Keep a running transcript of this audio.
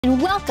And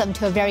welcome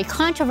to a very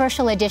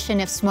controversial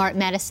edition of Smart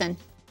Medicine.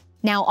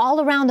 Now, all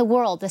around the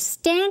world, the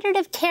standard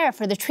of care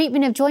for the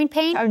treatment of joint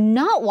pain are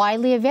not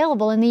widely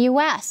available in the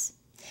U.S.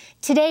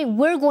 Today,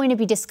 we're going to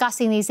be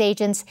discussing these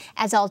agents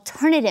as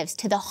alternatives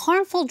to the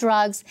harmful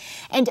drugs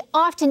and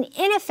often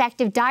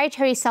ineffective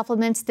dietary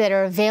supplements that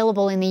are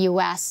available in the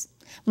U.S.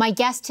 My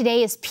guest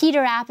today is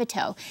Peter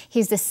Apatow.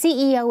 He's the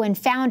CEO and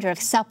founder of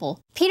Supple.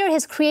 Peter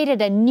has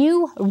created a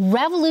new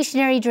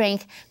revolutionary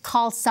drink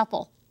called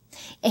Supple.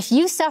 If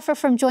you suffer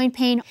from joint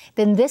pain,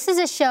 then this is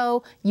a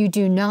show you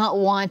do not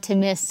want to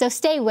miss, so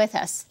stay with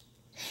us.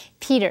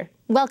 Peter,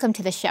 welcome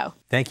to the show.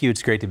 Thank you.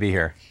 It's great to be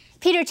here.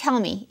 Peter, tell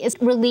me, is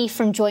relief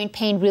from joint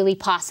pain really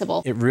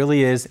possible? It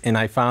really is, and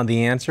I found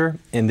the answer,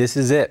 and this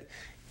is it.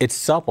 It's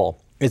Supple.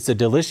 It's a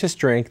delicious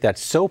drink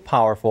that's so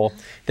powerful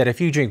that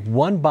if you drink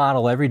one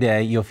bottle every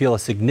day, you'll feel a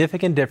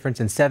significant difference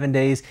in 7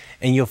 days,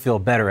 and you'll feel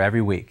better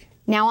every week.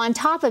 Now, on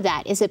top of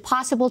that, is it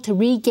possible to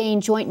regain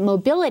joint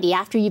mobility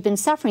after you've been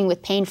suffering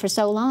with pain for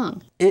so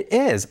long? It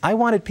is. I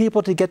wanted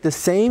people to get the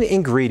same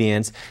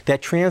ingredients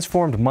that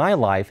transformed my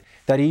life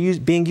that are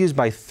being used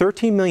by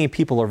 13 million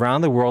people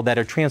around the world that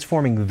are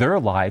transforming their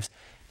lives,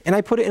 and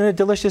I put it in a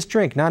delicious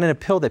drink, not in a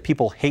pill that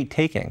people hate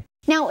taking.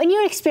 Now, in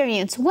your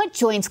experience, what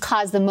joints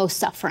cause the most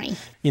suffering?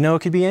 You know,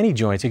 it could be any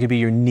joints. It could be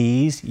your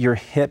knees, your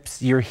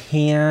hips, your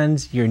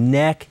hands, your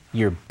neck,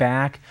 your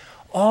back.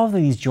 All of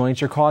these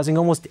joints are causing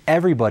almost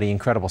everybody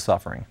incredible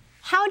suffering.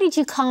 How did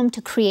you come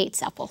to create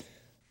Supple?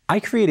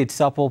 I created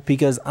Supple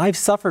because I've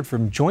suffered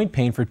from joint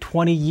pain for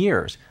 20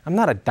 years. I'm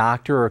not a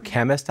doctor or a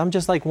chemist. I'm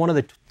just like one of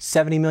the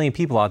 70 million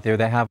people out there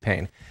that have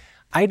pain.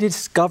 I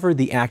discovered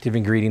the active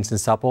ingredients in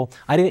Supple.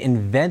 I didn't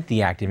invent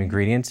the active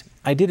ingredients.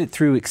 I did it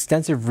through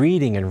extensive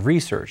reading and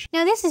research.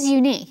 Now, this is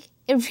unique.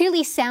 It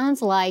really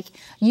sounds like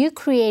you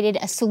created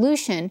a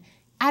solution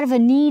out of a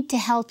need to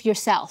help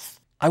yourself.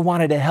 I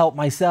wanted to help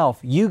myself.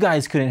 You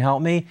guys couldn't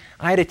help me.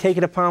 I had to take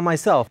it upon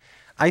myself.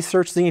 I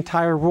searched the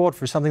entire world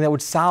for something that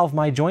would solve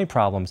my joint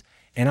problems.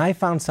 And I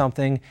found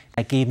something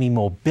that gave me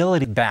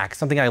mobility back,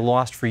 something I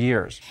lost for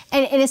years.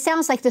 And it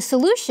sounds like the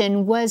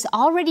solution was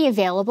already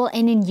available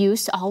and in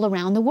use all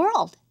around the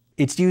world.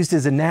 It's used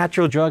as a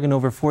natural drug in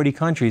over 40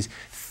 countries.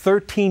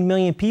 13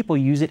 million people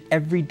use it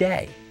every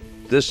day.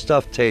 This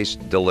stuff tastes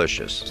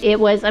delicious. It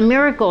was a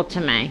miracle to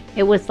me.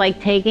 It was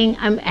like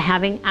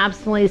having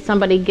absolutely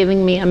somebody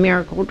giving me a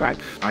miracle drug.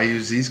 I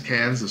use these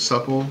cans of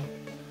Supple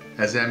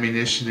as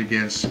ammunition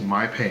against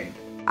my pain.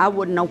 I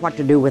wouldn't know what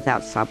to do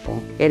without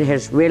Supple. It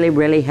has really,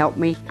 really helped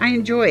me. I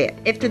enjoy it.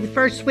 After the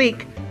first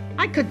week,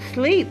 I could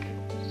sleep.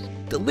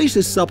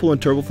 Delicious Supple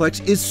and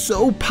TurboFlex is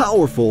so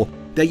powerful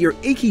that your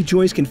achy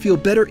joints can feel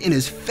better in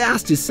as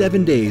fast as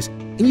 7 days,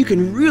 and you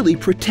can really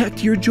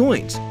protect your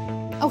joints.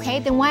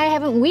 Okay, then why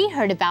haven't we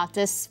heard about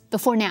this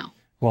before now?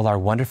 Well, our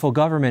wonderful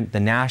government,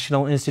 the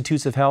National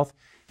Institutes of Health,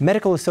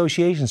 medical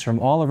associations from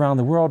all around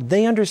the world,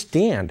 they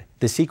understand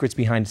the secrets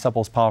behind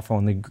Supple's powerful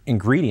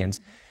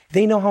ingredients.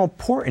 They know how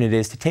important it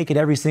is to take it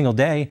every single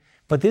day,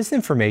 but this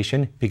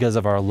information, because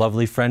of our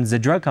lovely friends, the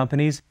drug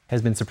companies,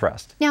 has been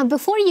suppressed. Now,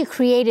 before you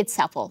created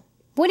Supple,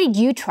 what did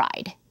you try?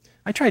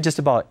 I tried just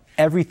about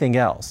everything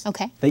else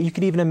that you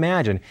could even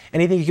imagine.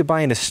 Anything you could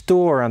buy in a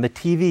store, on the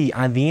TV,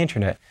 on the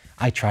internet.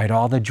 I tried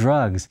all the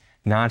drugs,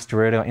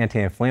 non-steroidal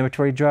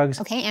anti-inflammatory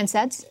drugs. Okay,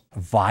 NSAIDs.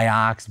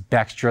 Vioxx,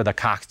 Bextra, the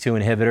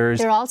COX-2 inhibitors.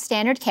 They're all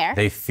standard care.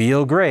 They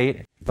feel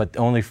great, but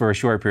only for a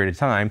short period of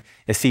time.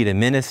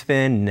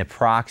 Acetaminophen,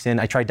 naproxen.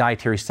 I tried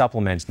dietary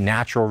supplements,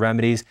 natural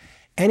remedies.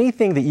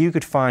 Anything that you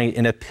could find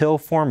in a pill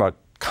form, a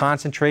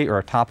concentrate or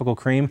a topical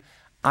cream,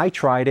 I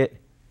tried it.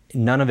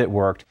 None of it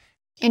worked.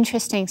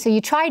 Interesting. So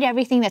you tried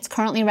everything that's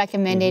currently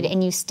recommended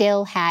and you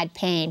still had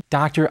pain.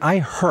 Doctor, I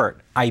hurt.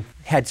 I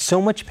had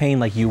so much pain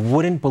like you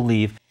wouldn't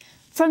believe.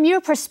 From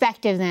your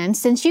perspective then,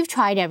 since you've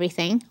tried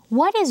everything,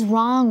 what is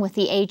wrong with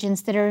the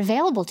agents that are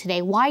available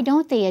today? Why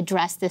don't they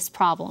address this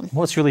problem?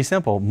 Well, it's really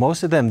simple.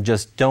 Most of them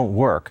just don't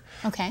work.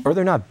 Okay. Or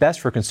they're not best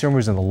for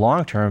consumers in the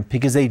long term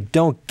because they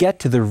don't get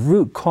to the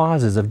root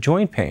causes of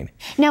joint pain.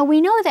 Now,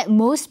 we know that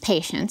most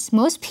patients,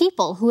 most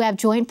people who have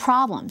joint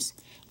problems,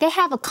 they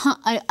have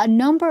a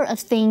number of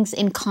things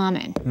in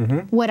common.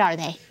 What are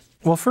they?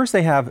 Well, first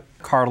they have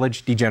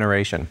cartilage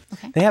degeneration.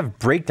 They have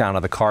breakdown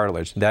of the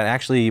cartilage that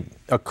actually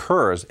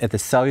occurs at the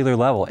cellular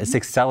level. It's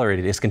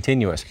accelerated, it's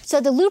continuous.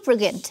 So the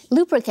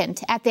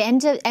lubricant at the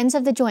ends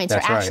of the joints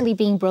are actually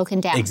being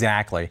broken down.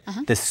 Exactly.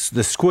 The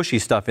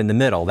squishy stuff in the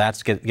middle,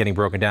 that's getting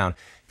broken down.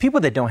 People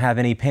that don't have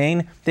any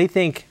pain, they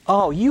think,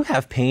 oh, you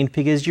have pain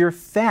because you're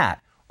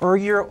fat or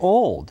you're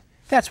old.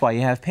 That's why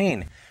you have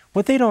pain.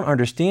 What they don't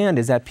understand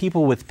is that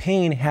people with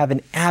pain have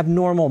an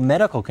abnormal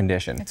medical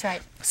condition. That's right.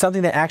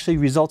 Something that actually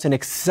results in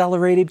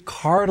accelerated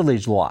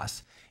cartilage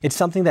loss. It's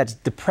something that's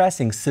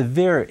depressing,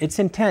 severe, it's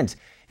intense.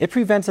 It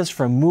prevents us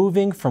from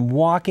moving, from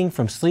walking,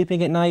 from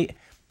sleeping at night.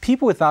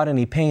 People without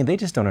any pain, they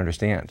just don't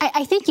understand.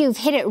 I think you've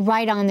hit it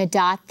right on the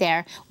dot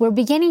there. We're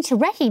beginning to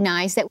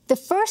recognize that the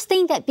first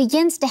thing that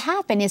begins to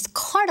happen is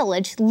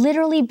cartilage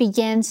literally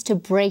begins to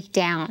break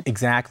down.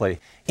 Exactly.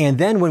 And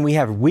then when we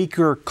have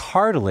weaker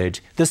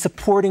cartilage, the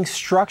supporting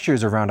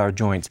structures around our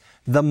joints,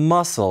 the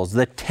muscles,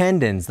 the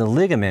tendons, the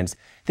ligaments,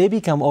 they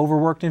become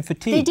overworked and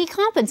fatigued. They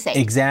decompensate.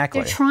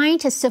 Exactly. They're trying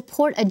to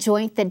support a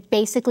joint that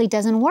basically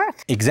doesn't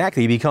work.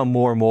 Exactly. You become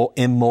more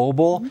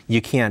immobile.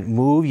 You can't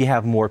move. You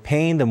have more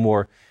pain. The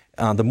more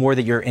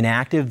that you're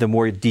inactive, the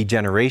more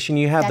degeneration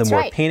you have, That's the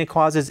more right. pain it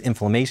causes.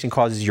 Inflammation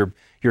causes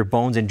your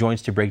bones and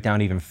joints to break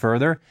down even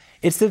further.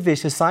 It's the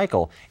vicious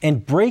cycle.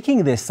 And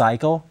breaking this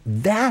cycle,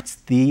 that's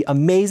the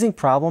amazing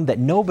problem that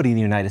nobody in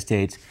the United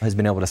States has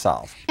been able to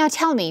solve. Now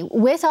tell me,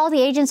 with all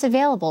the agents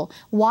available,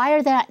 why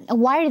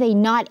are they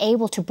not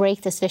able to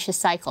break this vicious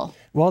cycle?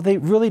 Well, they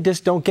really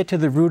just don't get to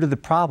the root of the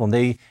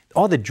problem.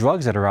 All the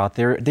drugs that are out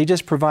there, they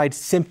just provide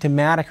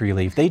symptomatic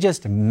relief. They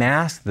just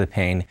mask the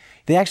pain.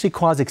 They actually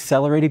cause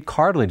accelerated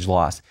cartilage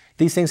loss.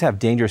 These things have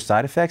dangerous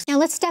side effects. Now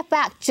let's step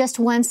back just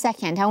 1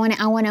 second. I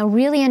want to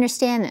really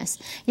understand this.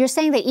 You're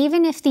saying that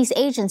even if these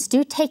agents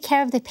do take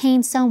care of the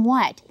pain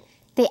somewhat,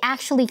 they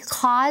actually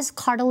cause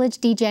cartilage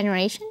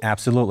degeneration?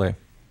 Absolutely.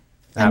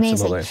 Amazing.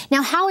 Absolutely.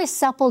 Now how is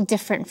Supple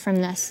different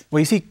from this? Well,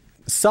 you see,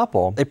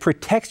 Supple, it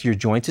protects your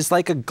joints. It's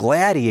like a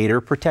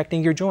gladiator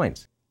protecting your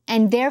joints.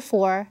 And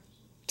therefore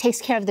takes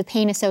care of the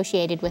pain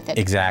associated with it.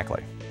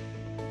 Exactly.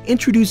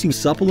 Introducing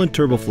Supple and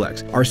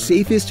TurboFlex, our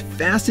safest,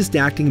 fastest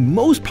acting,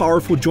 most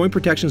powerful joint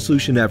protection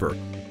solution ever.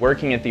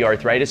 Working at the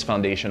Arthritis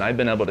Foundation, I've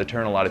been able to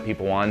turn a lot of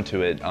people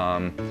onto it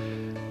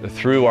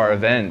through our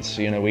events.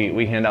 You know,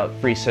 we hand out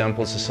free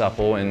samples of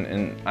Supple,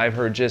 and I've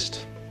heard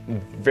just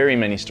very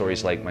many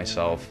stories like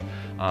myself.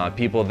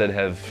 People that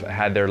have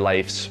had their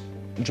lives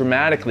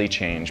dramatically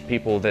change,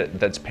 people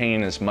that's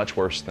pain is much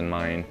worse than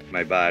mine.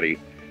 My body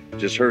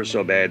just hurt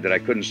so bad that I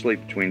couldn't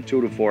sleep between 2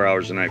 to 4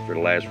 hours a night for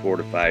the last 4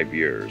 to 5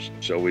 years.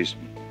 So we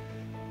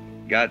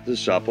got the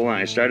Supple and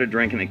I started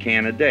drinking a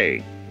can a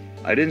day.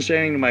 I didn't say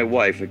anything to my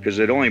wife because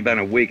it had only been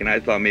a week and I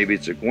thought maybe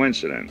it's a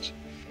coincidence.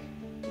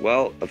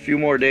 Well, a few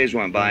more days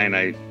went by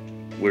and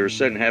we were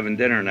sitting having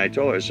dinner and I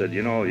told her, I said,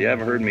 you know, you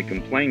haven't heard me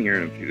complain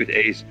here in a few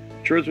days.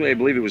 Truthfully, I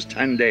believe it was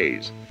 10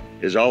 days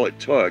is all it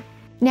took.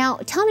 Now,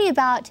 tell me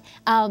about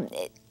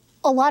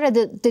a lot of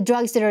the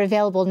drugs that are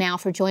available now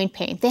for joint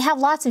pain. They have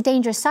lots of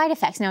dangerous side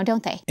effects now,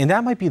 don't they? And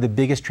that might be the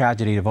biggest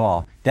tragedy of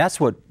all. That's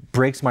what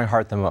breaks my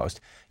heart the most.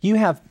 You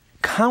have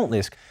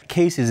countless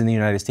cases in the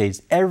United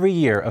States every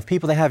year of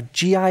people that have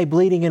GI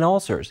bleeding and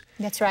ulcers.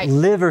 That's right.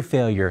 Liver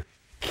failure,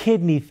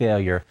 kidney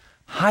failure,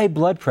 high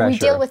blood pressure. We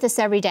deal with this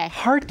every day.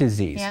 Heart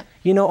disease. Yep.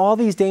 You know, all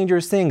these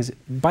dangerous things.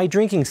 By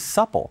drinking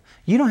Supple,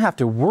 you don't have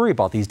to worry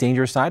about these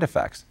dangerous side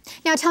effects.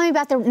 Now tell me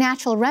about the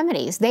natural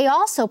remedies. They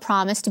also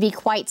promise to be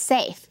quite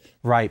safe.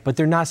 Right, but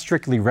they're not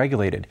strictly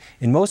regulated.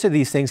 And most of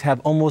these things have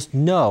almost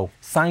no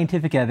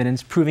scientific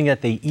evidence proving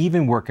that they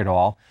even work at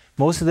all.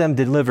 Most of them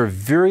deliver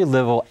very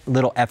little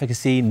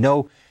efficacy,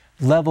 no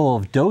level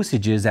of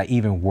dosages that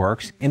even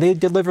works, and they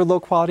deliver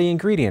low quality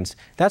ingredients.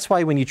 That's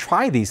why when you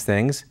try these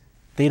things,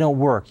 they don't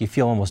work. You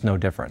feel almost no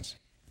difference.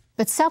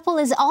 But Supple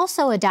is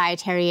also a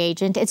dietary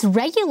agent. It's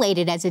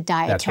regulated as a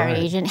dietary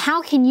agent.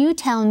 How can you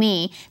tell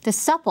me the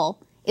Supple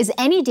is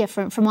any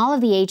different from all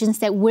of the agents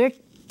that we're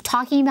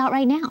talking about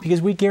right now?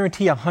 Because we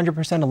guarantee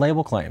 100% of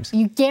label claims.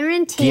 You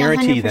guarantee 100%?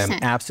 Guarantee them,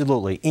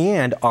 absolutely.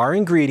 And our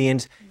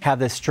ingredients have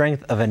the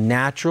strength of a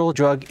natural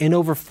drug in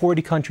over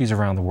 40 countries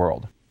around the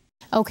world.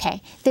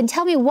 Okay, then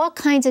tell me what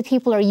kinds of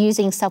people are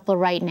using Supple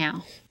right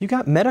now? You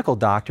got medical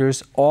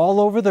doctors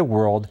all over the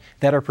world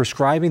that are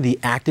prescribing the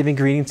active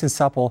ingredients in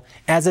Supple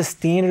as a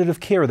standard of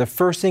care, the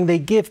first thing they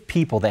give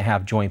people that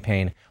have joint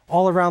pain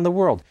all around the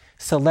world.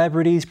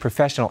 Celebrities,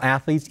 professional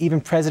athletes,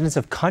 even presidents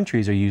of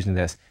countries are using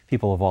this.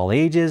 People of all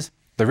ages,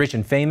 the rich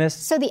and famous.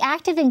 So the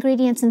active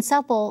ingredients in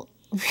Supple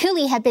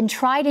really have been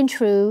tried and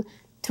true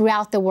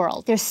throughout the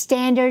world. They're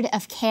standard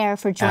of care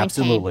for joint pain.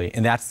 Absolutely,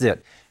 and that's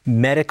it.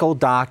 Medical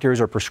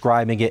doctors are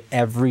prescribing it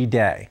every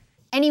day.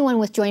 Anyone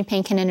with joint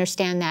pain can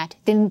understand that,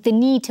 the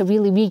need to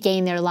really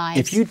regain their lives.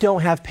 If you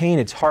don't have pain,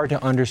 it's hard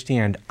to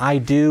understand. I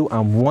do.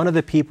 I'm one of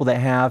the people that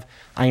have.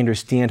 I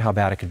understand how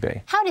bad it could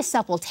be. How does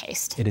Supple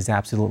taste? It is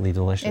absolutely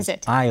delicious. Is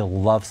it? I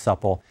love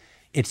Supple.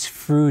 It's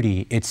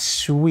fruity, it's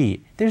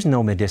sweet. There's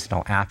no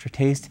medicinal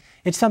aftertaste.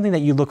 It's something that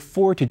you look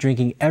forward to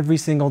drinking every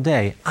single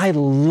day. I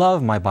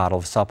love my bottle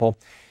of Supple.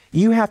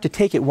 You have to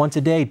take it once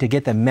a day to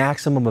get the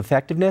maximum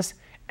effectiveness.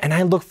 And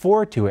I look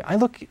forward to it. I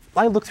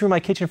look through my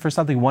kitchen for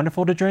something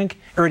wonderful to drink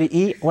or to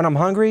eat when I'm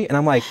hungry, and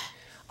I'm like,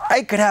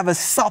 I could have a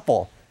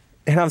Supple.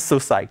 And I'm so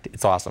psyched.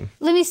 It's awesome.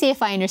 Let me see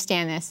if I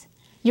understand this.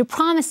 You're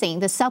promising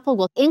the Supple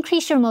will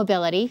increase your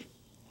mobility,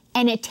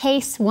 and it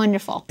tastes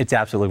wonderful. It's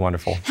absolutely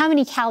wonderful. How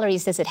many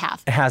calories does it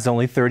have? It has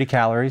only 30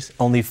 calories,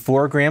 only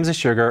 4 grams of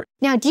sugar.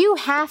 Now, do you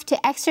have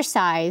to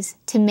exercise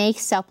to make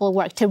Supple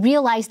work, to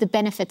realize the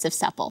benefits of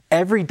Supple?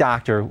 Every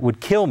doctor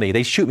would kill me.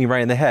 They shoot me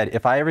right in the head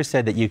if I ever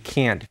said that you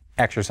can't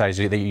exercise,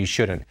 that you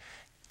shouldn't.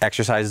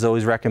 Exercise is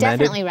always recommended.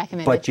 Definitely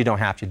recommended. But you don't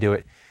have to do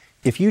it.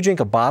 If you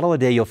drink a bottle a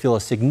day, you'll feel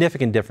a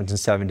significant difference in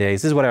 7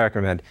 days. This is what I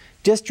recommend.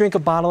 Just drink a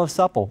bottle of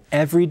Supple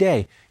every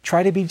day.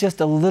 Try to be just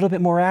a little bit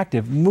more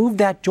active. Move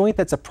that joint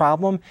that's a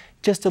problem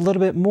just a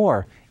little bit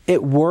more.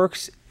 It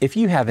works if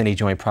you have any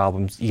joint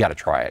problems, you got to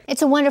try it.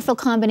 It's a wonderful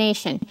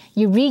combination.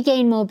 You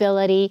regain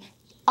mobility,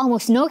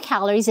 almost no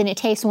calories, and it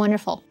tastes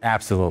wonderful.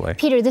 Absolutely.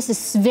 Peter, this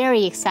is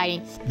very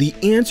exciting. The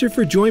answer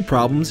for joint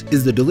problems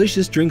is the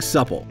delicious drink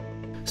Supple.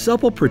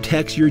 Supple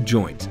protects your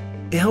joints.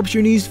 It helps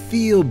your knees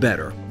feel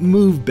better,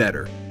 move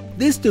better.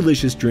 This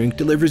delicious drink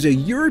delivers a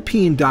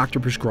European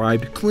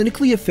doctor-prescribed,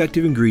 clinically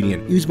effective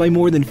ingredient used by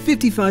more than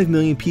 55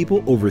 million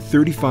people over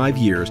 35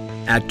 years.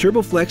 Add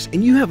TurboFlex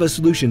and you have a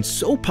solution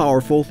so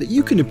powerful that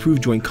you can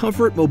improve joint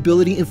comfort,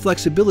 mobility, and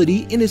flexibility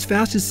in as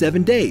fast as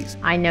 7 days.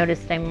 I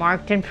noticed a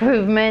marked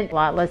improvement, a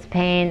lot less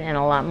pain, and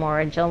a lot more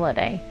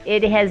agility.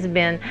 It has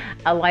been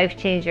a life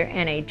changer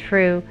and a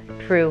true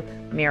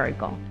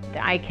miracle.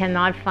 I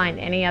cannot find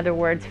any other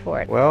words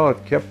for it. Well,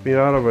 it kept me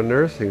out of a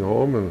nursing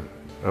home, and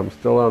I'm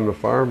still on the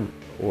farm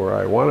where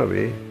I want to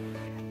be.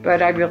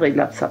 But I really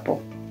love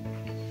Supple.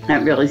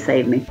 That really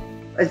saved me.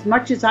 As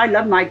much as I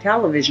love my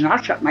television,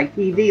 I'll shut my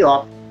TV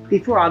off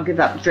before I'll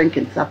give up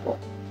drinking Supple.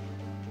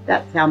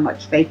 That's how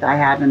much faith I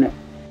have in it.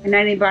 And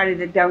anybody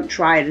that don't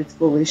try it is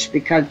foolish,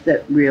 because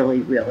it really,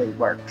 really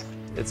works.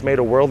 It's made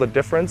a world of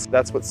difference.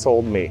 That's what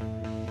sold me,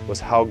 was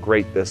how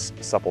great this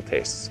Supple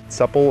tastes.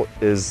 Supple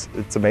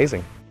it's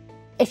amazing.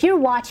 If you're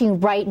watching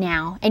right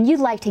now and you'd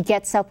like to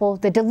get Supple,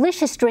 the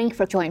delicious drink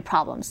for joint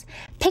problems,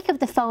 pick up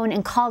the phone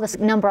and call this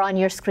number on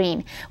your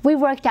screen. We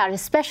worked out a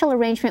special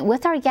arrangement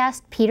with our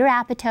guest, Peter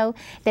Apatow,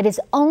 that is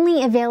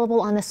only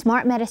available on the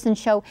Smart Medicine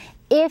Show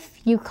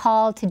if you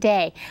call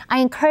today.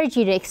 I encourage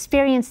you to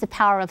experience the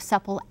power of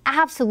Supple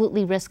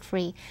absolutely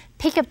risk-free.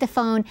 Pick up the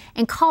phone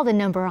and call the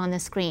number on the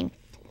screen.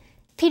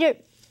 Peter,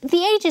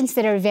 the agents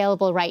that are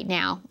available right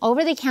now,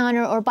 over the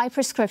counter or by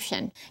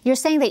prescription, you're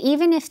saying that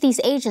even if these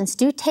agents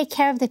do take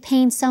care of the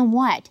pain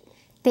somewhat,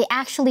 they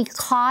actually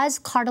cause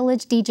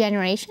cartilage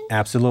degeneration?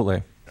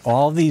 Absolutely.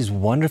 All these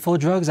wonderful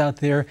drugs out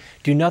there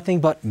do nothing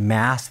but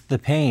mask the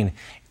pain.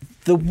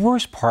 The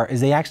worst part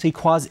is they actually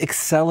cause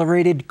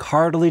accelerated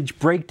cartilage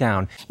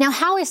breakdown. Now,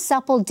 how is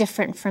Supple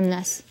different from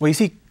this? Well, you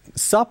see,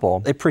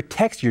 Supple, it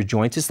protects your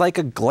joints. It's like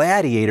a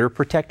gladiator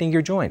protecting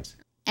your joints.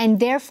 And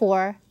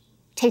therefore,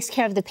 takes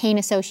care of the pain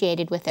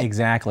associated with it.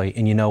 Exactly.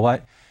 And you know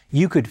what?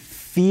 You could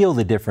feel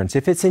the difference.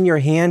 If it's in your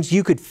hands,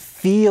 you could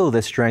feel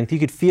the strength. You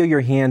could feel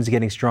your hands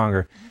getting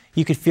stronger.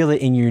 You could feel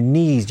it in your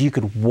knees. You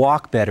could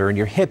walk better. In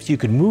your hips, you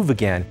could move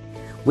again.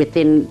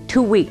 Within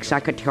 2 weeks, I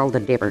could tell the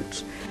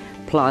difference.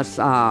 Plus,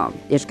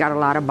 it's got a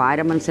lot of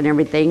vitamins and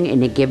everything,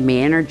 and it gave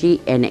me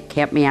energy, and it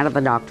kept me out of the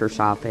doctor's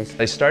office.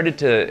 I started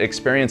to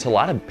experience a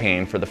lot of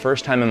pain for the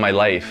first time in my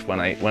life when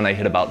I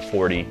hit about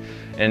 40.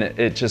 And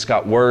it just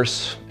got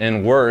worse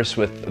and worse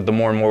with the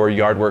more and more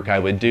yard work I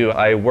would do.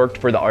 I worked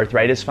for the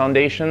Arthritis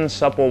Foundation.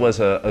 Supple was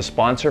a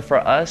sponsor for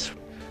us.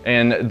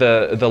 And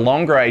the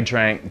longer I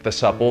drank the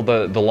Supple,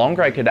 the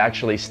longer I could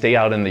actually stay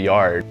out in the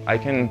yard. I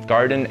can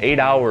garden 8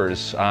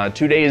 hours,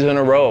 2 days in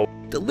a row.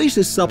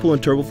 Delicious Supple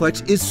and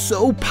TurboFlex is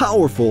so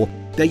powerful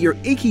that your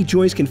achy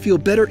joints can feel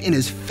better in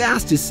as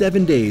fast as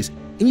 7 days,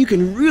 and you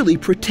can really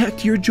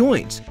protect your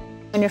joints.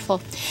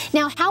 Wonderful.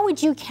 Now, how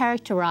would you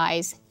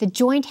characterize the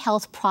joint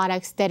health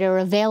products that are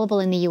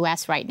available in the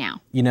U.S. right now?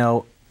 You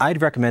know,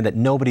 I'd recommend that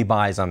nobody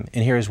buys them,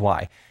 and here's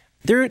why.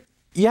 You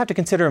have to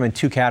consider them in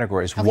two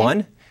categories. Okay.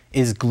 One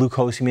is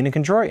glucosamine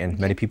chondroitin.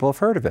 Many people have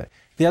heard of it.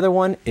 The other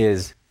one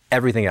is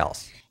everything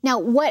else. Now,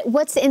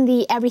 what's in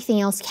the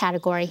everything else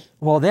category?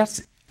 Well,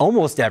 that's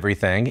almost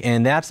everything,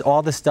 and that's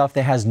all the stuff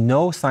that has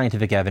no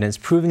scientific evidence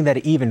proving that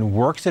it even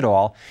works at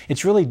all.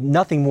 It's really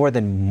nothing more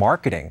than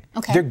marketing.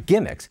 Okay. They're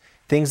gimmicks.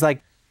 Things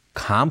like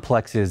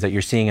complexes that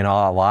you're seeing in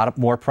a lot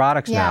more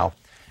products now.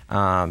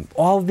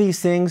 All of these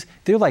things,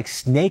 they're like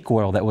snake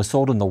oil that was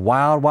sold in the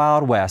wild,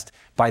 wild west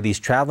by these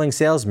traveling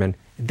salesmen.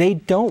 They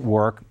don't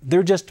work.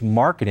 They're just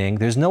marketing.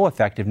 There's no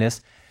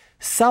effectiveness.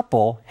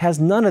 Supple has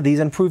none of these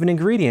unproven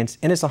ingredients,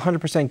 and it's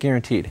 100%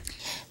 guaranteed.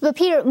 But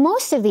Peter,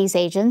 most of these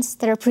agents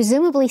that are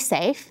presumably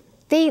safe,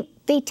 they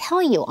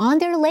tell you on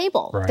their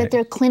label that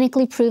they're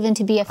clinically proven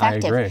to be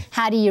effective. I agree.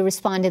 How do you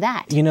respond to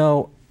that? You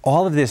know,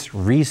 all of this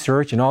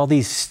research and all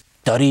these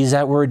studies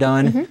that were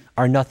done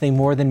are nothing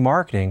more than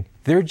marketing.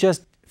 They're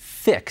just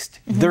fixed.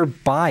 They're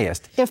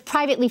biased. They're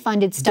privately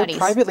funded studies.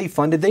 They're privately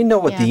funded. They know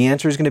what the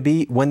answer is going to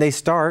be when they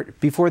start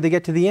before they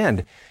get to the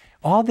end.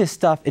 All this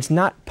stuff, it's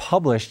not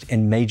published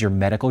in major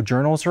medical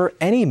journals or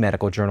any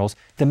medical journals.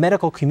 The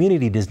medical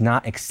community does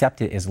not accept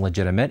it as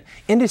legitimate.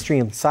 Industry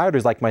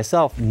insiders like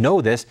myself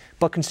know this,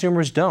 but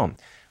consumers don't.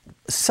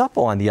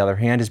 Supple, on the other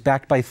hand, is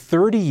backed by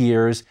 30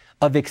 years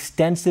of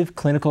extensive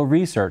clinical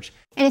research.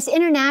 And it's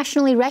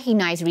internationally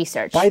recognized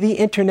research. By the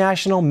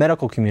international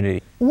medical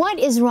community. What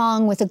is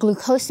wrong with the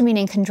glucosamine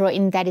and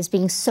chondroitin that is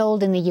being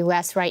sold in the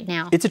U.S. right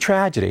now? It's a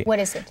tragedy. What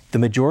is it? The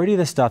majority of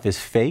the stuff is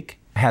fake,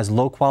 has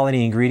low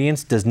quality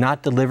ingredients, does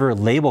not deliver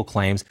label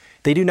claims.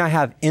 They do not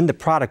have in the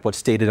product what's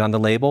stated on the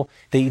label.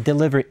 They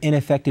deliver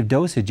ineffective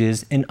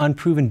dosages in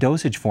unproven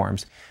dosage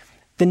forms.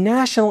 The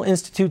National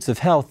Institutes of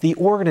Health, the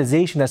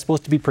organization that's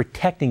supposed to be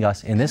protecting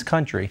us in this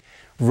country,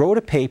 wrote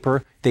a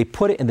paper, they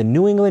put it in the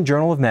New England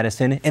Journal of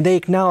Medicine, and they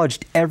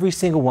acknowledged every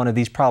single one of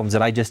these problems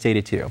that I just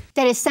stated to you.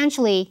 That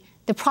essentially,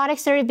 the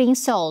products that are being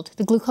sold,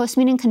 the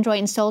glucosamine and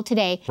chondroitin sold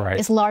today,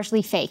 is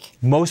largely fake.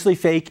 Mostly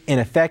fake,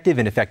 ineffective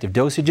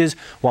dosages,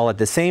 while at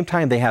the same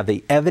time they have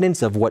the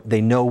evidence of what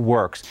they know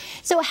works.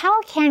 So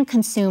how can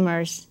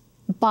consumers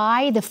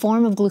buy the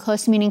form of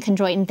glucosamine and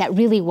chondroitin that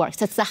really works,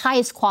 that's the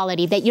highest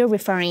quality that you're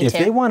referring to? If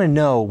they want to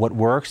know what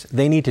works,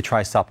 they need to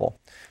try Supple.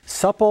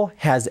 Supple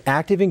has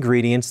active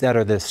ingredients that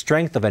are the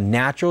strength of a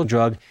natural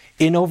drug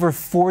in over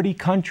 40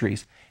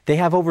 countries. They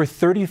have over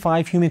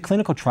 35 human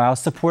clinical trials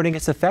supporting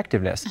its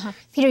effectiveness.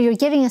 Peter, you're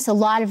giving us a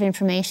lot of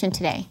information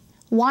today.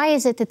 Why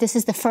is it that this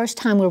is the first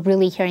time we're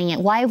really hearing it?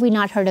 Why have we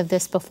not heard of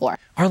this before?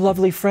 Our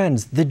lovely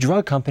friends, the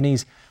drug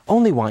companies,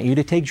 only want you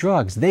to take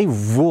drugs. They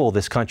rule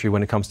this country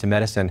when it comes to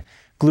medicine.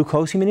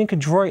 Glucosamine and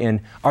chondroitin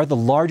are the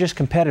largest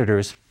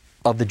competitors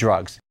of the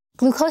drugs.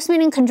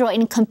 Glucosamine and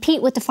chondroitin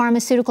compete with the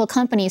pharmaceutical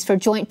companies for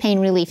joint pain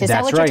relief. Is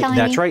that what you're telling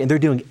me? That's right. And they're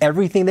doing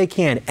everything they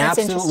can,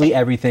 absolutely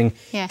everything,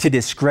 to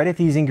discredit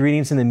these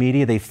ingredients in the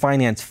media. They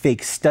finance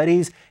fake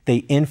studies. They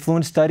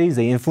influence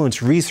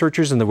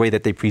researchers in the way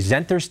that they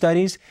present their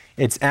studies.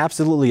 It's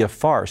absolutely a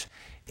farce.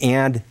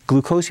 And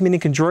glucosamine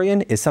and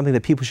chondroitin is something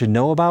that people should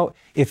know about.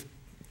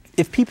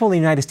 If people in the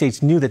United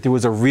States knew that there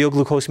was a real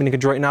glucosamine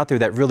and chondroitin out there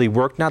that really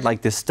worked, not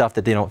like this stuff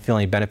that they don't feel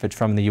any benefit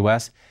from in the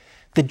U.S.,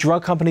 the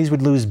drug companies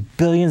would lose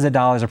billions of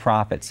dollars of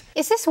profits.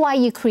 Is this why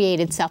you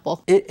created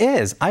Supple? It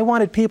is. I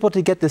wanted people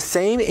to get the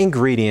same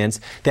ingredients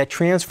that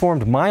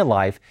transformed my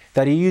life,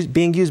 that are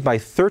being used by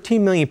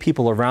 13 million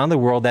people around the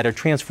world, that are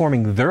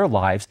transforming their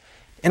lives,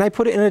 and I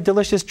put it in a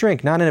delicious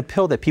drink, not in a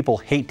pill that people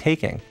hate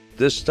taking.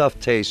 This stuff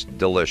tastes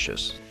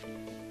delicious.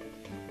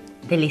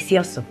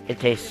 Delicioso. It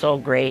tastes so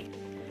great.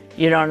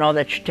 You don't know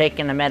that you're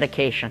taking a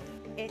medication.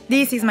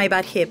 This is my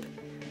bad hip.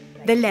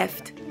 The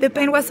left. The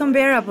pain was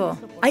unbearable.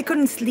 I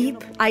couldn't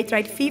sleep. I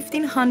tried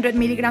 1,500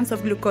 milligrams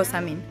of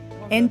glucosamine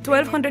and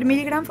 1,200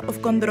 milligrams of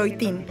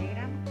chondroitin.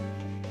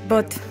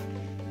 But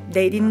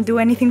they didn't do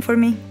anything for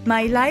me.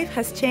 My life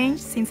has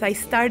changed since I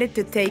started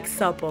to take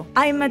Supple.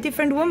 I'm a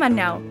different woman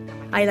now.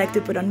 I like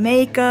to put on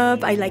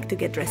makeup. I like to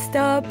get dressed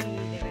up.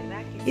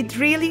 It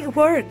really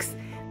works.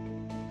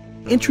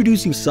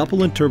 Introducing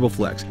Supple and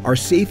TurboFlex, our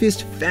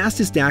safest,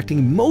 fastest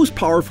acting, most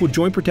powerful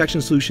joint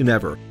protection solution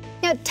ever.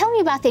 Now, tell me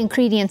about the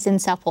ingredients in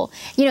Supple.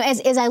 You know,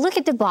 as I look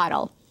at the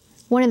bottle,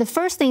 one of the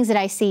first things that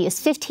I see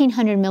is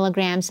 1,500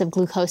 milligrams of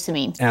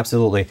glucosamine.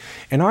 Absolutely.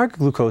 And our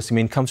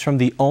glucosamine comes from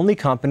the only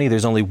company,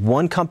 there's only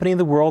one company in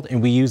the world,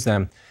 and we use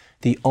them,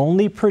 the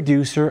only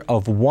producer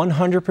of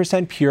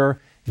 100% pure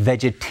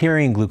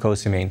vegetarian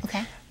glucosamine.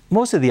 Okay.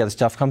 Most of the other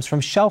stuff comes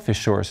from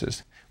shellfish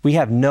sources. We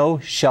have no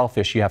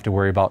shellfish you have to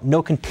worry about,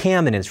 no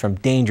contaminants from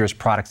dangerous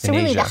products in Asia.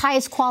 So really the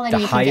highest quality you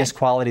can get. The highest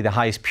quality, the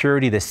highest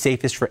purity, the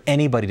safest for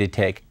anybody to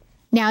take.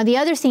 Now, the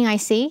other thing I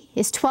see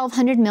is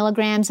 1,200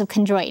 milligrams of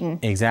chondroitin.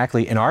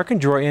 Exactly. And our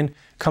chondroitin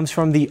comes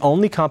from the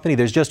only company,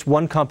 there's just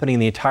one company in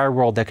the entire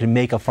world that can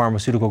make a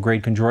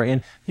pharmaceutical-grade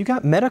chondroitin. You've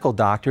got medical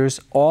doctors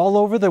all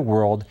over the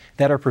world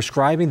that are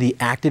prescribing the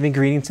active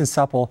ingredients in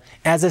Supple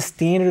as a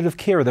standard of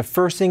care, the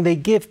first thing they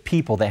give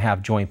people that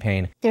have joint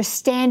pain. Their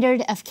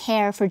standard of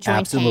care for joint pain.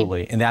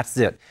 Absolutely. And that's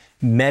it.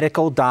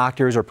 Medical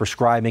doctors are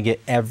prescribing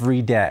it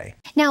every day.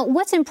 Now,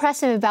 what's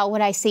impressive about what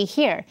I see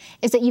here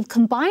is that you've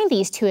combined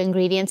these two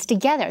ingredients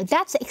together.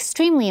 That's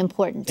extremely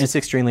important. It's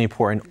extremely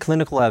important.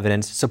 Clinical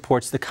evidence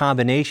supports the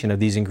combination of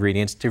these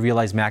ingredients to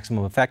realize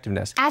maximum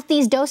effectiveness. At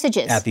these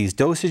dosages? At these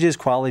dosages,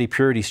 quality,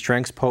 purity,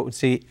 strength,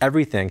 potency,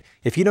 everything.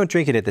 If you don't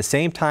drink it at the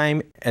same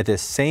time, at the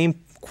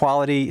same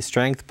quality,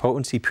 strength,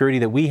 potency, purity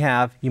that we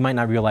have, you might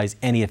not realize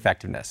any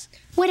effectiveness.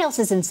 What else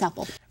is in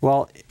Supple?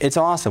 Well, it's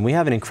awesome. We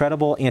have an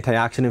incredible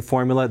antioxidant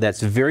formula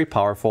that's very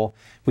powerful.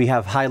 We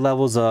have high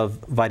levels of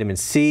vitamin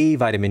C,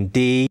 vitamin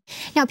D.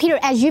 Now, Peter,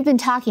 as you've been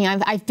talking,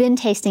 I've been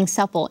tasting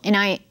Supple, and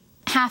I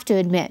have to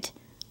admit,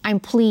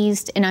 I'm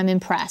pleased and I'm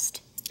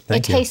impressed.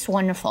 Thank you. It tastes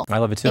wonderful. I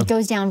love it too. It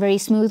goes down very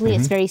smoothly.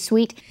 It's very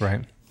sweet.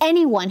 Right.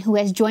 Anyone who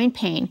has joint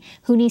pain,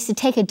 who needs to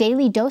take a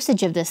daily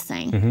dosage of this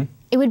thing,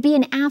 it would be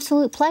an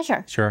absolute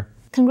pleasure. Sure.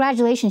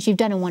 Congratulations, you've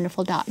done a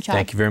wonderful job.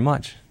 Thank you very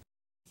much.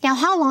 Now,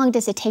 how long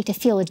does it take to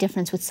feel a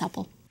difference with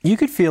Supple? You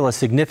could feel a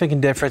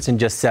significant difference in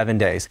just 7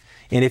 days.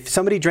 And if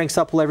somebody drank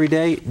Supple every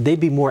day, they'd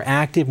be more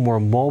active, more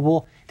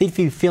mobile. They'd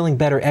be feeling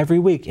better every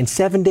week. In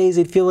 7 days,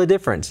 they'd feel a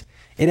difference.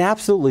 It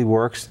absolutely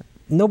works.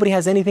 Nobody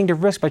has anything to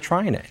risk by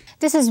trying it.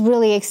 This is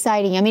really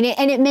exciting. I mean,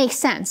 and it makes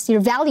sense. Your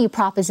value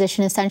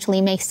proposition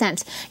essentially makes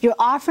sense. You're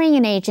offering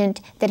an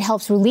agent that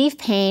helps relieve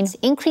pain,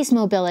 increase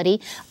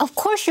mobility. Of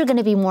course, you're going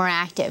to be more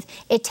active.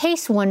 It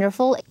tastes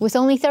wonderful. With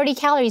only 30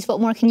 calories, what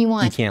more can you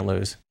want? You can't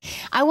lose.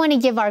 I want to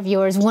give our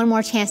viewers one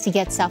more chance to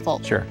get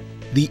Supple. Sure.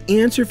 The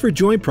answer for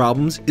joint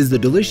problems is the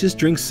delicious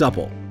drink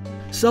Supple.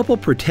 Supple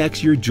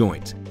protects your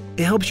joints.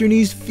 It helps your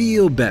knees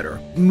feel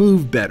better,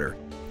 move better.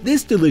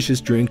 This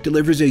delicious drink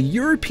delivers a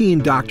European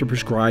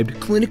doctor-prescribed,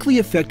 clinically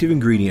effective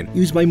ingredient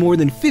used by more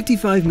than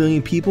 55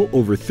 million people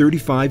over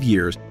 35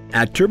 years.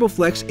 Add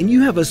TurboFlex and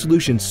you have a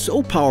solution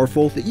so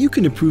powerful that you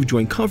can improve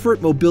joint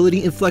comfort,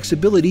 mobility, and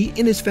flexibility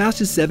in as fast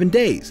as 7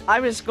 days. I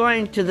was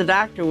going to the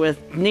doctor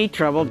with knee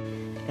trouble,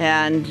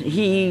 and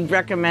he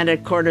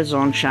recommended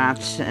cortisone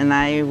shots, and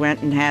I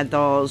went and had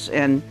those,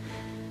 and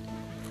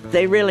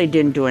they really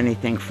didn't do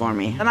anything for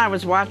me. And I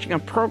was watching a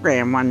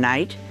program one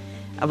night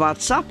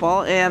about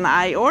Supple, and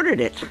I ordered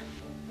it.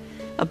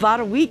 About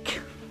a week,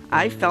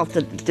 I felt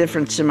the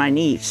difference in my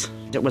knees.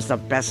 It was the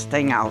best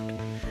thing out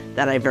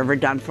that I've ever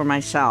done for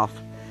myself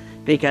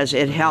because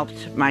it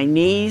helped my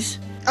knees.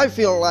 I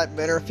feel a lot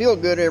better. I feel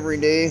good every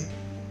day.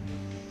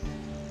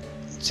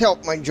 It's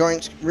helped my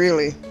joints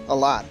really a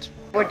lot.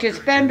 What you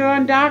spend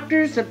on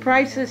doctors, the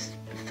price of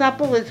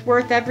Supple is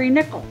worth every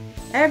nickel.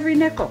 Every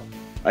nickel.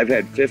 I've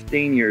had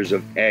 15 years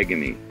of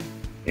agony,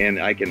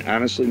 and I can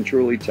honestly and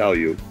truly tell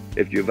you,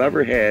 if you've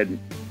ever had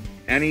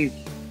any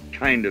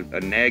kind of a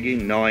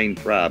nagging, gnawing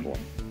problem,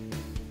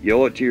 you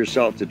owe it to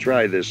yourself to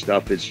try this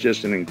stuff. It's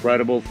just an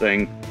incredible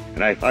thing,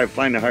 and I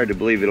find it hard to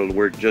believe it'll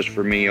work just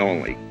for me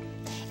only.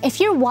 If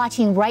you're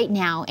watching right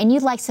now and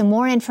you'd like some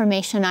more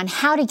information on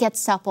how to get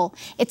Supple,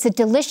 it's a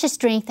delicious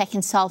drink that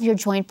can solve your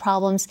joint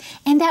problems,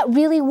 and that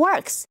really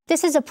works.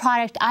 This is a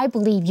product I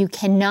believe you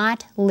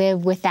cannot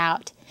live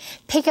without.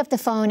 Pick up the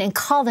phone and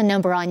call the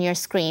number on your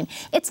screen.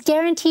 It's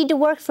guaranteed to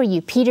work for you.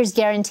 Peter's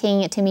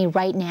guaranteeing it to me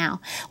right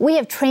now. We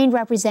have trained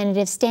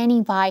representatives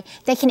standing by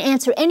that can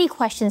answer any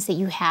questions that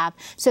you have.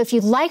 So if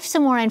you'd like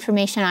some more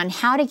information on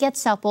how to get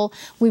Supple,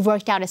 we've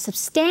worked out a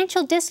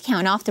substantial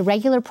discount off the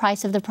regular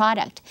price of the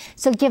product.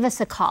 So give us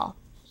a call.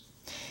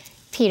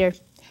 Peter,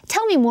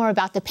 tell me more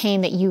about the pain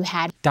that you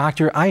had.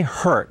 Doctor, I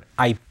hurt.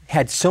 I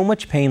had so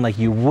much pain like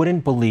you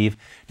wouldn't believe.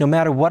 No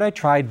matter what I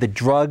tried, the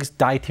drugs,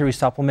 dietary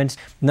supplements,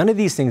 none of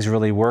these things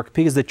really work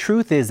because the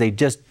truth is they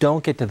just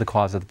don't get to the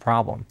cause of the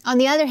problem. On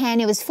the other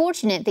hand, it was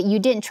fortunate that you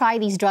didn't try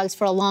these drugs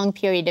for a long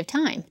period of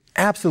time.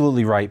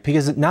 Absolutely right,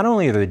 because not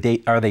only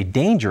are they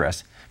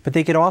dangerous, but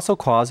they could also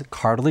cause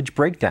cartilage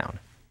breakdown.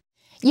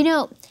 You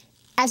know,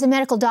 as a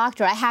medical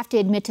doctor, I have to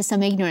admit to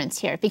some ignorance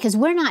here because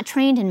we're not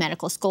trained in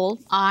medical school.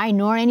 I,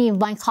 nor any of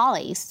my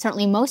colleagues,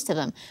 certainly most of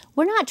them,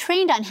 we're not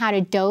trained on how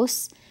to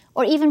dose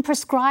or even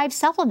prescribe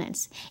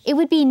supplements. It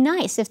would be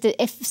nice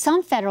if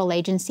some federal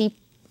agency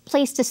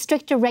placed a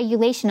stricter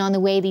regulation on the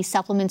way these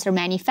supplements are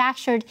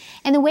manufactured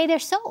and the way they're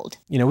sold.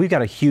 You know, we've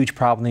got a huge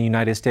problem in the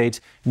United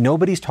States.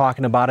 Nobody's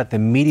talking about it. The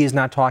media's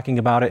not talking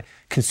about it.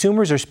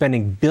 Consumers are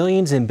spending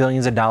billions and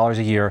billions of dollars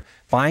a year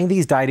buying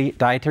these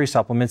dietary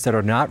supplements that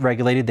are not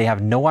regulated. They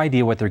have no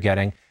idea what they're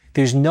getting.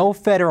 There's no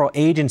federal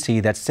agency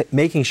that's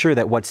making sure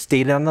that what's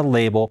stated on the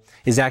label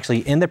is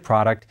actually in the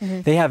product.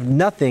 They have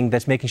nothing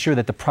that's making sure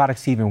that the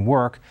products even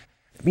work.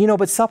 You know,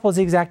 but Supple is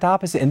the exact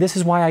opposite, and this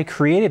is why I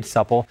created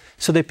Supple,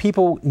 so that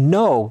people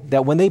know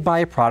that when they buy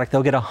a product,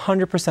 they'll get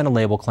 100% of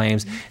label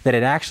claims, that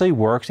it actually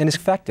works and is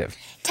effective.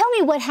 Tell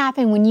me what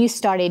happened when you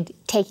started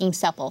taking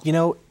Supple. You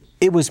know,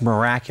 it was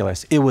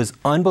miraculous. It was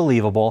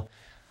unbelievable.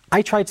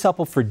 I tried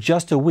Supple for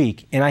just a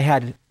week, and I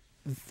had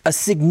a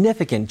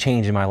significant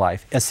change in my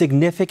life, a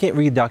significant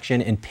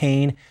reduction in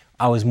pain.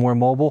 I was more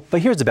mobile,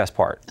 but here's the best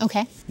part.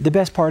 Okay. The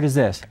best part is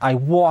this. I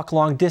walk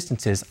long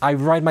distances. I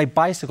ride my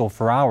bicycle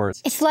for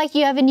hours. It's like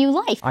you have a new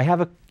life. I have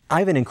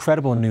an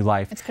incredible new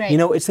life. It's great. You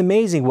know, it's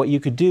amazing what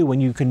you could do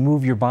when you can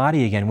move your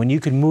body again, when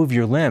you can move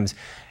your limbs.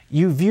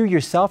 You view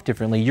yourself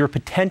differently, your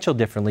potential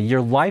differently,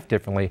 your life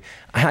differently.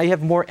 I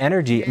have more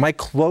energy. My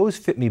clothes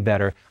fit me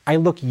better. I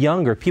look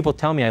younger. People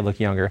tell me I look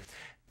younger.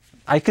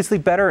 I could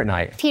sleep better at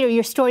night. Peter,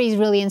 your story is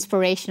really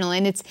inspirational,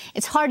 and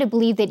it's hard to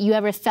believe that you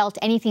ever felt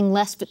anything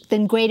less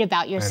than great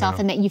about yourself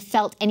and that you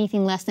felt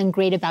anything less than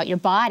great about your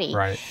body.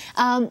 Right.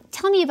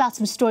 Tell me about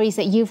some stories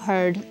that you've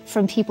heard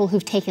from people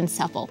who've taken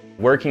Supple.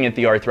 Working at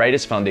the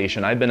Arthritis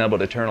Foundation, I've been able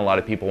to turn a lot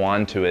of people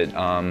onto it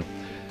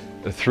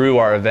through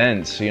our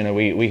events. You know,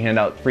 we hand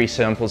out free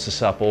samples of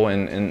Supple,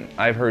 and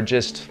I've heard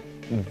just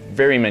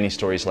very many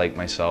stories like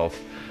myself.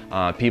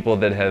 People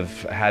that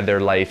have had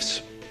their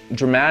lives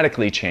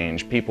dramatically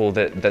change, people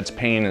that's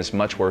pain is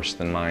much worse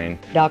than mine.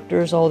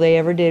 Doctors, all they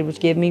ever did was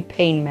give me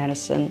pain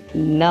medicine.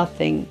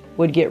 Nothing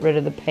would get rid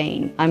of the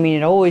pain. I mean,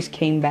 it always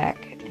came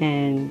back,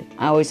 and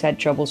I always had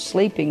trouble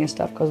sleeping and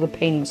stuff because the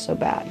pain was so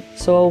bad.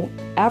 So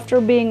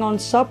after being on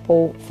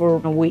Supple for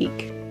a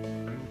week,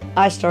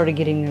 I started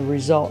getting the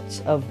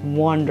results of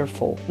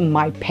wonderful.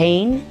 My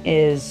pain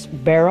is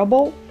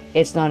bearable.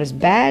 It's not as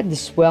bad. The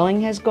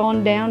swelling has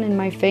gone down in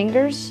my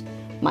fingers.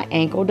 My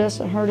ankle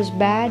doesn't hurt as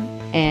bad,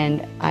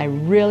 and I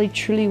really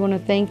truly want to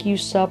thank you,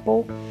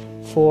 Supple,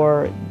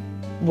 for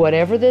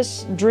whatever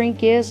this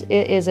drink is.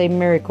 It is a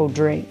miracle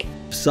drink.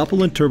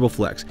 Supple and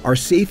TurboFlex, our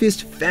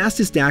safest,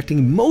 fastest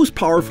acting, most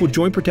powerful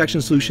joint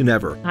protection solution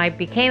ever. I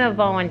became a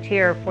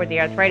volunteer for the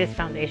Arthritis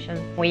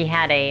Foundation. We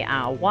had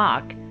a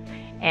walk,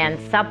 and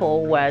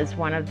Supple was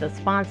one of the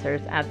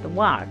sponsors at the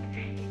walk.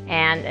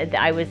 And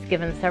I was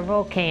given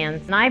several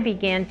cans, and I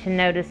began to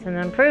notice an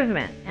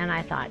improvement, and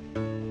I thought,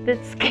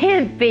 this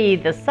can't be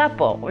the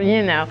Supple,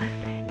 you know.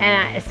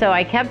 And so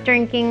I kept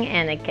drinking,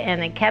 and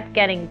it kept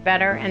getting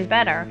better and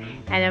better.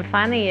 And then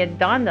finally it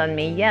dawned on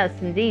me, yes,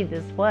 indeed,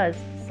 this was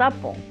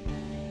Supple.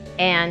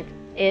 And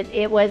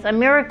it was a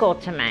miracle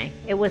to me.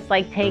 It was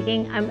like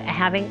having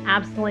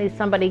absolutely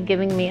somebody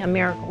giving me a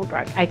miracle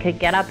drug. I could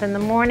get up in the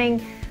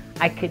morning,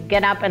 I could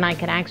get up and I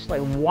could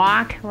actually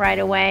walk right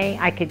away.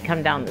 I could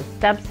come down the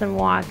steps and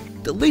walk.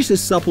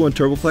 Delicious Supple and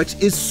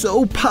TurboFlex is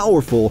so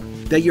powerful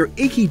that your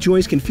achy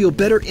joints can feel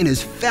better in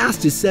as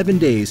fast as 7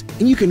 days,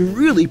 and you can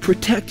really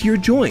protect your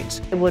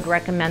joints. I would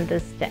recommend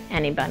this to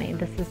anybody.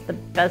 This is the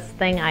best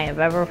thing I have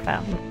ever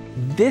found.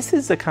 This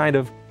is the kind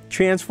of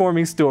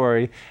transforming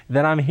story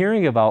that I'm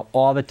hearing about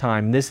all the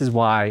time. This is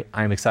why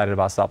I'm excited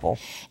about Supple.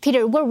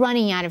 Peter, we're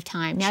running out of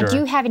time. Now, Sure. do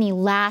you have any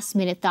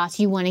last-minute thoughts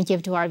you want to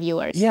give to our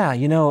viewers? Yeah,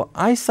 you know,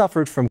 I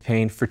suffered from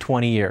pain for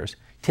 20 years.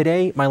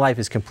 Today, my life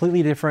is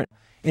completely different,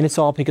 and it's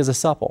all because of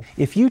Supple.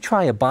 If you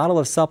try a bottle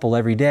of Supple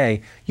every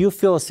day, you'll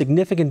feel a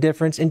significant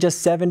difference in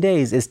just 7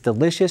 days. It's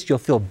delicious. You'll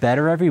feel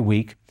better every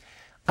week.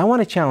 I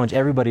want to challenge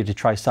everybody to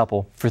try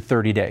Supple for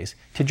 30 days,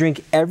 to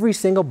drink every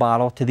single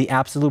bottle to the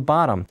absolute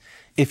bottom.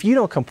 If you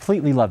don't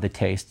completely love the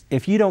taste,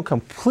 if you don't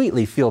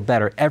completely feel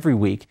better every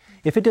week,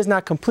 if it does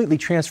not completely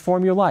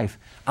transform your life,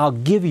 I'll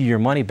give you your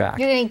money back.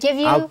 You're going to give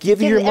you? I'll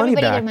give you your money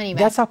everybody back. their money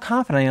back. That's how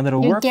confident I am that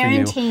it'll You're work for you.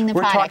 guaranteeing the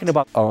We're product. talking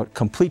about a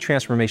complete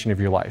transformation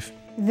of your life.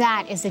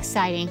 That is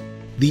exciting.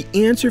 The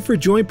answer for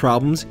joint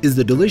problems is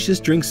the delicious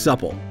drink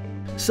Supple.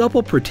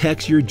 Supple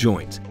protects your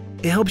joints.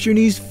 It helps your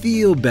knees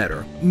feel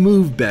better,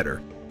 move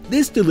better.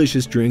 This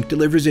delicious drink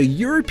delivers a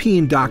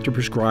European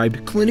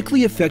doctor-prescribed,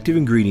 clinically effective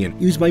ingredient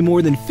used by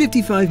more than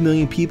 55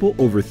 million people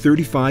over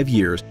 35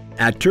 years.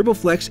 Add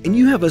TurboFlex and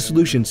you have a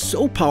solution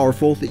so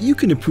powerful that you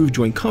can improve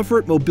joint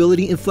comfort,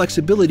 mobility, and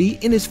flexibility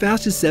in as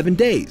fast as 7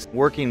 days.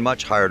 Working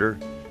much harder,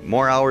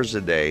 more hours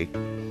a day,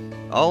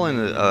 all in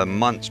a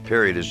month's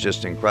period is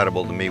just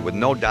incredible to me with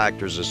no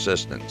doctor's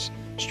assistance.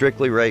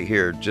 Strictly right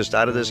here, just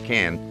out of this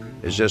can,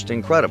 is just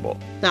incredible.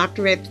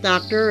 Doctor after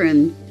doctor,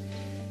 and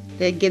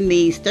they give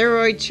me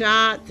steroid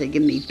shots, they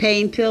give me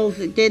pain pills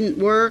that didn't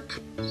work.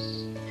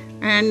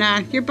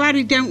 And your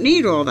body don't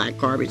need all that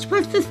garbage.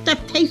 Plus, this stuff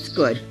tastes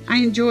good. I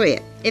enjoy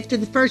it. After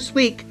the first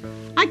week,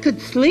 I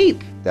could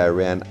sleep. I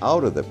ran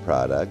out of the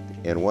product,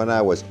 and when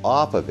I was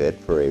off of it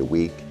for a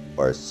week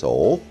or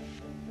so,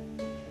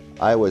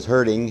 I was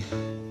hurting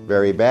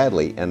very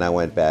badly, and I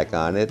went back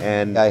on it,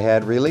 and I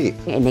had relief.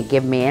 And it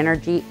gave me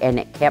energy, and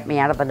it kept me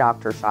out of the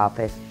doctor's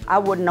office. I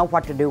wouldn't know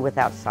what to do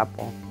without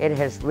Supple. It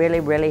has really,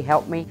 really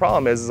helped me. The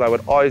problem is I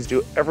would always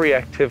do every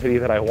activity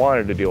that I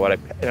wanted to do,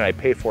 and I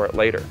paid for it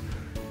later.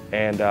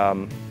 And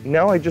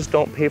now I just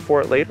don't pay for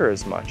it later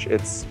as much.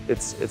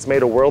 It's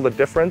made a world of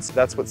difference.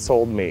 That's what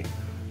sold me,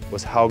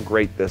 was how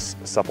great this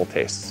Supple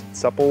tastes.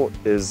 Supple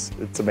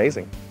it's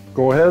amazing.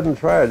 Go ahead and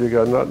try it. You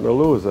got nothing to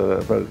lose. And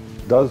if it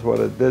does what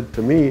it did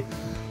to me,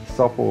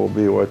 Supple will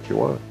be what you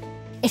want.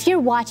 If you're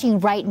watching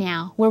right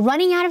now, we're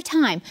running out of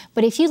time,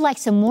 but if you'd like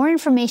some more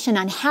information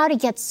on how to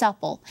get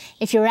Supple,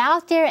 if you're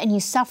out there and you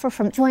suffer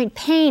from joint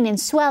pain and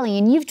swelling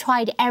and you've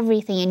tried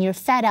everything and you're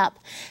fed up,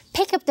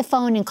 pick up the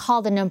phone and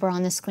call the number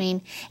on the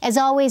screen. As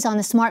always on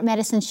the Smart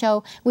Medicine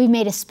Show, we've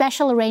made a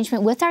special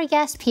arrangement with our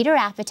guest, Peter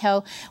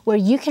Apatow, where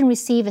you can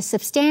receive a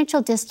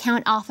substantial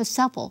discount off of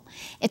Supple.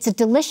 It's a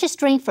delicious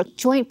drink for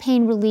joint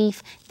pain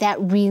relief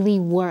that really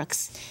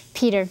works.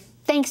 Peter,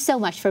 thanks so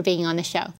much for being on the show.